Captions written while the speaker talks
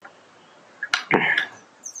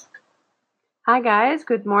Hi, guys.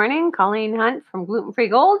 Good morning. Colleen Hunt from Gluten Free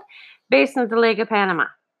Gold, based in the Lake of Panama.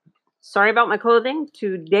 Sorry about my clothing.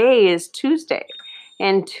 Today is Tuesday.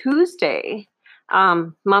 And Tuesday,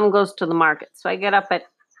 Mom goes to the market. So I get up at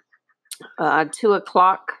 2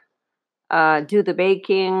 o'clock, do the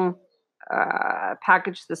baking,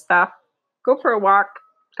 package the stuff, go for a walk,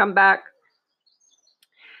 come back.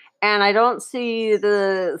 And I don't see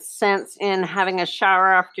the sense in having a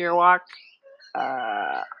shower after your walk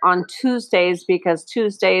on Tuesdays, because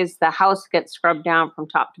Tuesdays the house gets scrubbed down from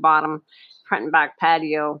top to bottom, front and back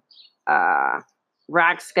patio,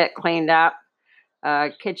 racks get cleaned up,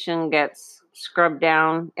 kitchen gets scrubbed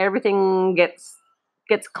down, everything gets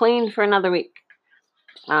cleaned for another week.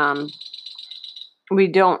 We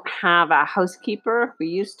don't have a housekeeper. We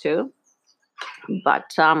used to, but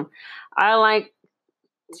I like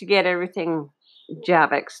to get everything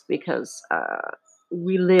Javixed because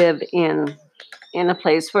we live in a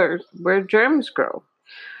place where germs grow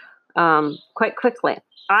quite quickly.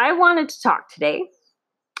 I wanted to talk today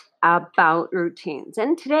about routines,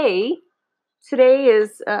 and today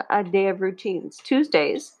is a day of routines.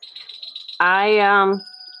 Tuesdays, I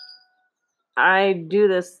do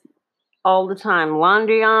this all the time.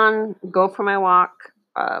 Laundry on, go for my walk,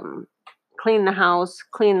 clean the house,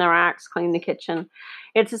 clean the racks, clean the kitchen.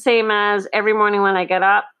 It's the same as every morning when I get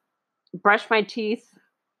up, brush my teeth,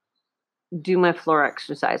 do my floor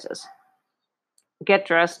exercises, get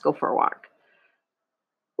dressed, go for a walk,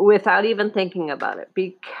 without even thinking about it.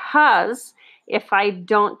 Because if I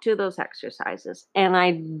don't do those exercises and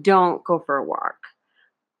I don't go for a walk,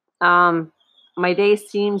 my day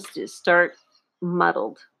seems to start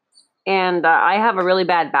muddled. And I have a really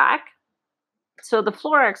bad back. So the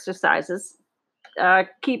floor exercises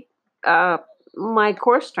keep my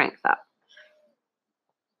core strength up.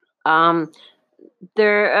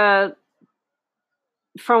 There,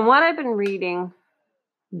 from what I've been reading,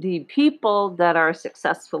 the people that are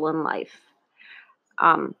successful in life,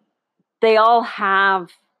 they all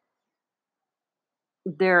have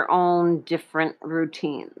their own different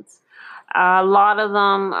routines. A lot of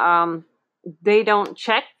them, they don't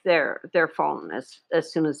check their phone as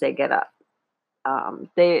soon as they get up.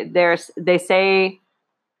 They say,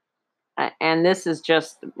 and this is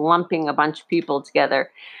just lumping a bunch of people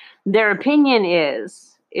together. Their opinion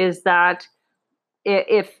is that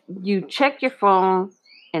if you check your phone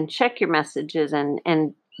and check your messages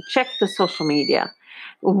and check the social media,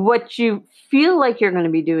 what you feel like you're going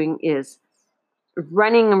to be doing is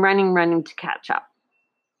running and running, running to catch up.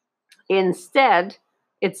 Instead,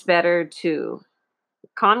 it's better to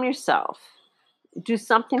calm yourself, do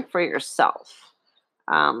something for yourself,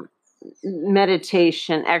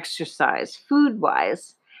 meditation, exercise, food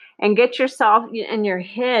wise, and get yourself and your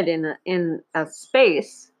head in a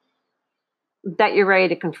space that you're ready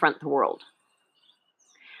to confront the world.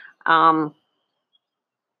 And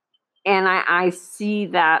I see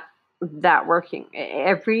that working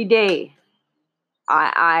every day.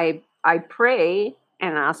 I pray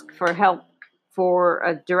and ask for help, for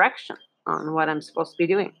a direction on what I'm supposed to be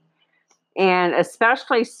doing. And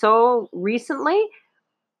especially so recently,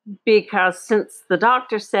 because since the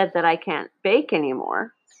doctor said that I can't bake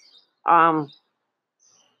anymore,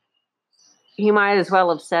 he might as well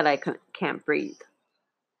have said I can't breathe.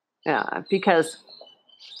 Because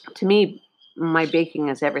to me, my baking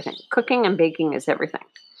is everything. Cooking and baking is everything.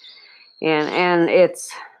 And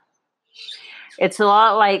it's a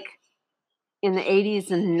lot like in the 80s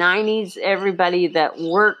and 90s, everybody that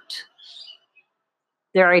worked,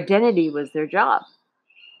 their identity was their job.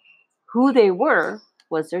 Who they were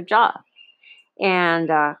was their job. And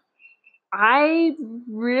I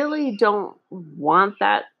really don't want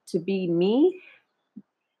that to be me,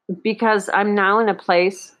 because I'm now in a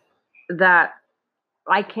place that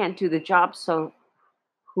I can't do the job. So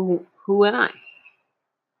who am I?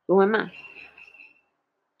 Who am I?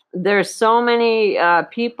 There's so many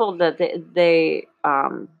people that they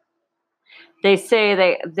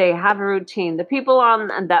say they have a routine. The people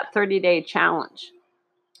on that 30-day challenge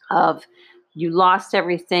of you lost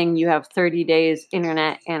everything, you have 30 days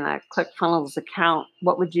internet and a ClickFunnels account,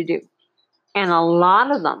 what would you do? And a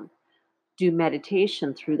lot of them do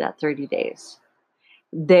meditation through that 30 days.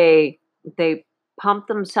 They pump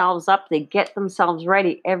themselves up, they get themselves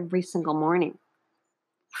ready every single morning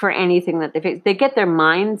for anything that they face. They get their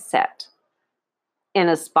mindset in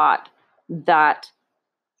a spot that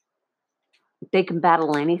they can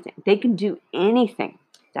battle anything. They can do anything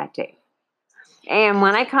that day. And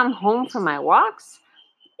when I come home from my walks,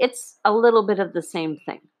 it's a little bit of the same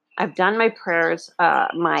thing. I've done my prayers.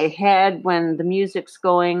 My head, when the music's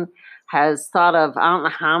going, has thought of I don't know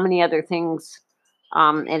how many other things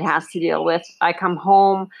it has to deal with. I come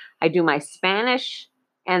home, I do my Spanish,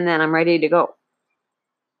 and then I'm ready to go.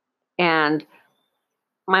 And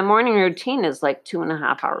my morning routine is like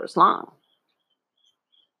 2.5 hours long,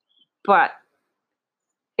 but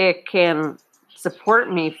it can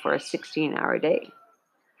support me for a 16-hour day.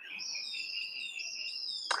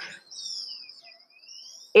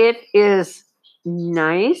 It is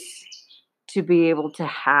nice to be able to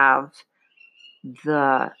have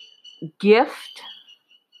the gift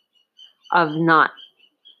of not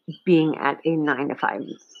being at a 9 to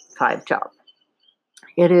 5 job.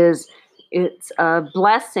 It's a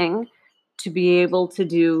blessing to be able to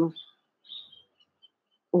do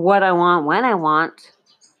what I want when I want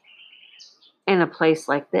in a place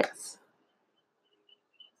like this.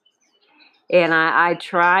 And I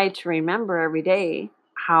try to remember every day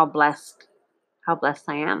how blessed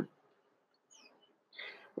I am.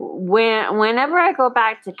 Whenever I go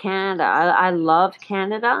back to Canada, I love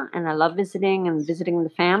Canada and I love visiting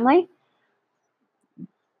the family.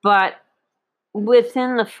 But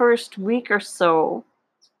within the first week or so,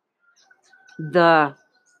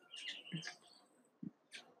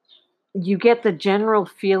 you get the general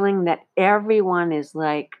feeling that everyone is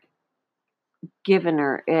like giving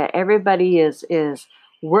her. Everybody is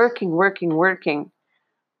working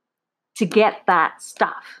to get that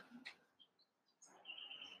stuff.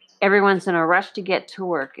 Everyone's in a rush to get to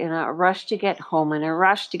work, in a rush to get home, in a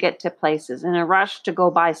rush to get to places, in a rush to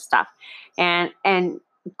go buy stuff, and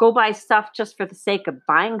go buy stuff just for the sake of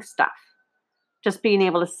buying stuff, just being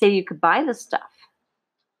able to say you could buy the stuff.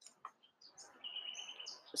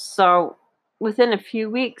 So within a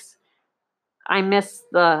few weeks, I miss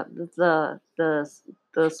the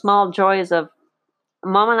small joys of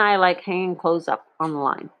Mom and I like hanging clothes up on the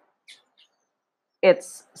line.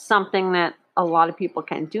 It's something that a lot of people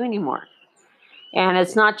can't do anymore. And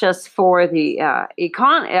it's not just for the our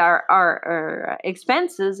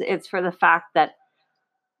expenses. It's for the fact that,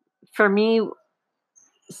 for me,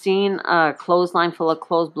 seeing a clothesline full of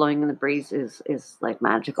clothes blowing in the breeze is like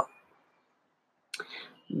magical.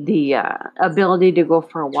 The ability to go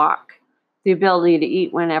for a walk, the ability to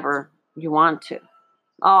eat whenever you want to.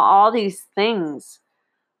 All these things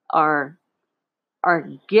are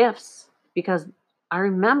gifts, because I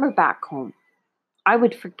remember back home, I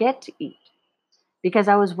would forget to eat because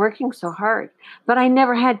I was working so hard, but I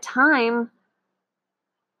never had time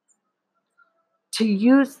to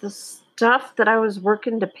use the stuff that I was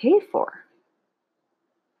working to pay for,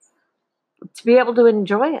 to be able to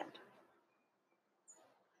enjoy it.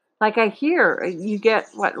 Like, I hear you get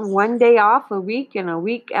one day off a week, and a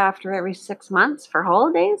week after every 6 months for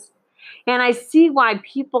holidays. And I see why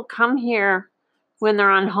people come here when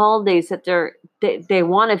they're on holidays, that they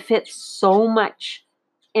want to fit so much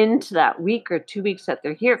into that week or 2 weeks that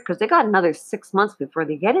they're here, because they got another 6 months before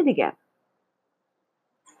they get it again.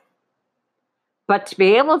 But to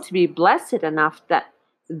be able to be blessed enough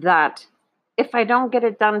that if I don't get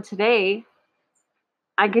it done today,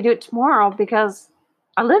 I could do it tomorrow because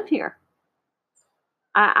I live here.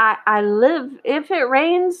 I live. If it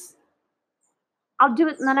rains, I'll do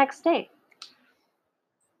it the next day.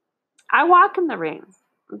 I walk in the rain.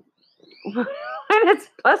 When it's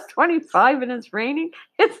plus 25 and it's raining,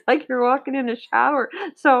 it's like you're walking in a shower.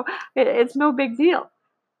 So it's no big deal.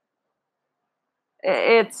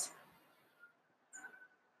 It's.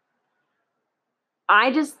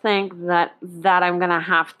 I just think that I'm gonna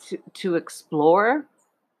have to explore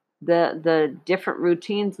the different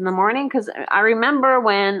routines in the morning, because I remember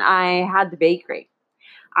when I had the bakery,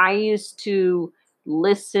 I used to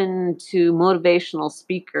listen to motivational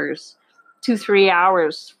speakers 2, 3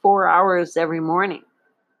 hours, 4 hours every morning,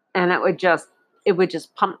 and it would just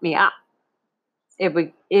pump me up. It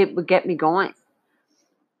would get me going.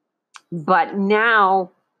 But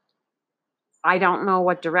now I don't know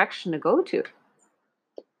what direction to go to,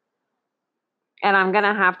 and I'm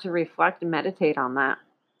gonna have to reflect and meditate on that.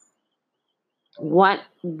 What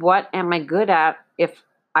am I good at if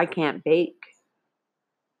I can't bake?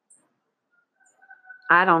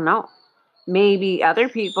 I don't know. Maybe other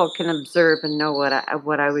people can observe and know what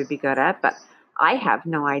I would be good at, but I have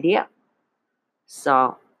no idea.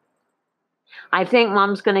 So I think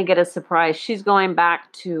Mom's going to get a surprise. She's going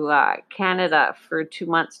back to Canada for 2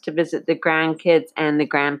 months to visit the grandkids and the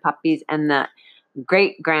grandpuppies and the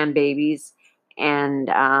great grandbabies, and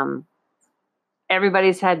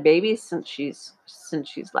everybody's had babies since she's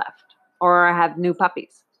left, or have new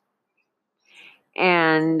puppies,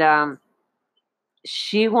 and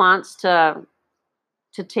she wants to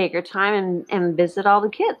take her time and visit all the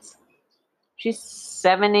kids. She's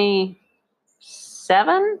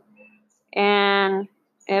 77, and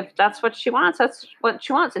If that's what she wants, that's what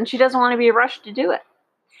she wants. And she doesn't want to be rushed to do it.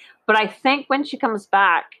 But I think when she comes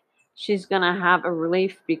back, she's going to have a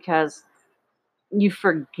relief because you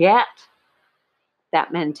forget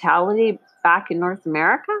that mentality back in North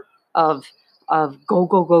America of go,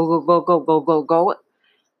 go, go, go, go, go, go, go, go.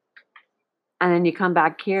 And then you come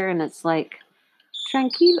back here and it's like,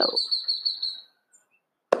 tranquilo.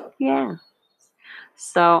 Yeah.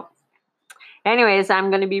 So, anyways, I'm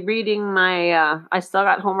going to be reading my, I still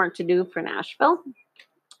got homework to do for Nashville.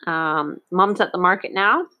 Mom's at the market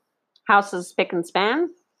now. House is spick and span.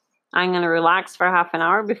 I'm going to relax for half an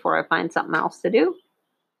hour before I find something else to do.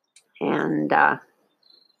 And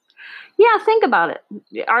yeah, think about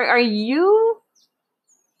it. Are you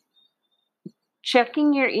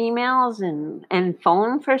checking your emails and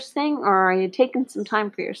phone first thing, or are you taking some time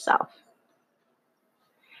for yourself?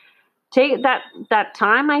 Take that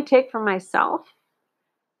time I take for myself.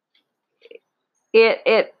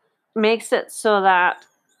 It makes it so that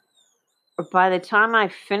by the time I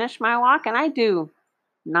finish my walk, and I do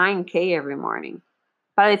 9K every morning,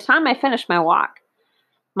 by the time I finish my walk,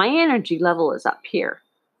 my energy level is up here.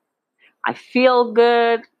 I feel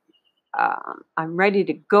good. I'm ready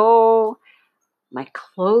to go. My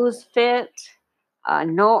clothes fit.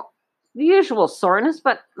 No, the usual soreness,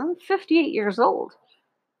 but I'm 58 years old.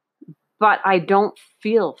 But I don't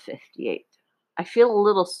feel 58. I feel a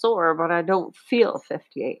little sore, but I don't feel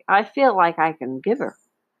 58. I feel like I can give her.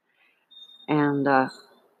 And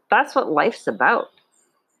that's what life's about.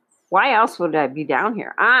 Why else would I be down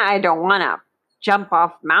here? I don't want to jump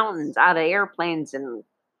off mountains, out of airplanes, and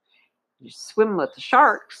swim with the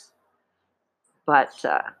sharks. But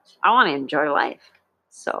I want to enjoy life.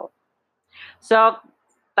 So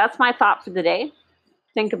that's my thought for the day.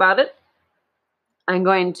 Think about it. I'm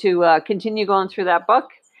going to continue going through that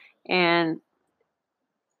book and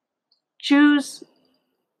choose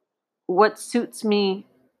what suits me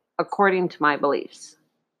according to my beliefs,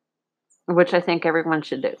 which I think everyone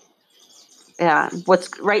should do.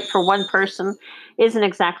 What's right for one person isn't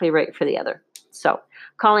exactly right for the other. So,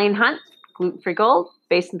 Colleen Hunt, Gluten Free Gold,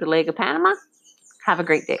 based in Dolega, Panama. Have a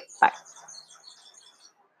great day. Bye.